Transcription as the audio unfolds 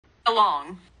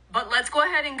long. But let's go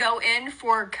ahead and go in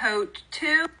for coat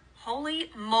 2.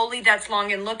 Holy moly, that's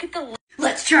long. And look at the...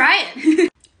 Let's try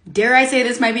it. Dare I say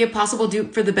this might be a possible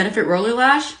dupe for the Benefit Roller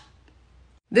Lash?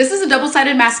 This is a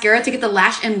double-sided mascara to get the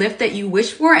lash and lift that you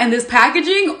wish for. And this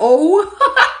packaging, oh.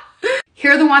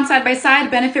 Here are the ones side by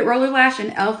side, Benefit Roller Lash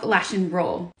and e.l.f. Lash and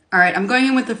Roll. All right, I'm going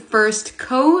in with the first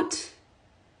coat.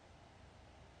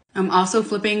 I'm also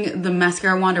flipping the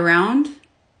mascara wand around.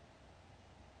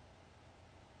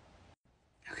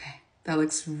 Okay, that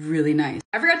looks really nice.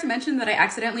 I forgot to mention that I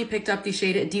accidentally picked up the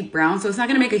shade Deep Brown, so it's not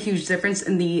gonna make a huge difference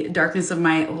in the darkness of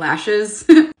my lashes.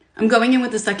 I'm going in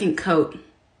with the second coat.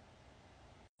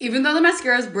 Even though the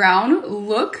mascara is brown,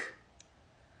 look.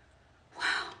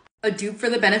 Wow. A dupe for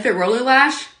the Benefit Roller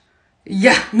Lash?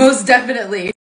 Yeah, most definitely.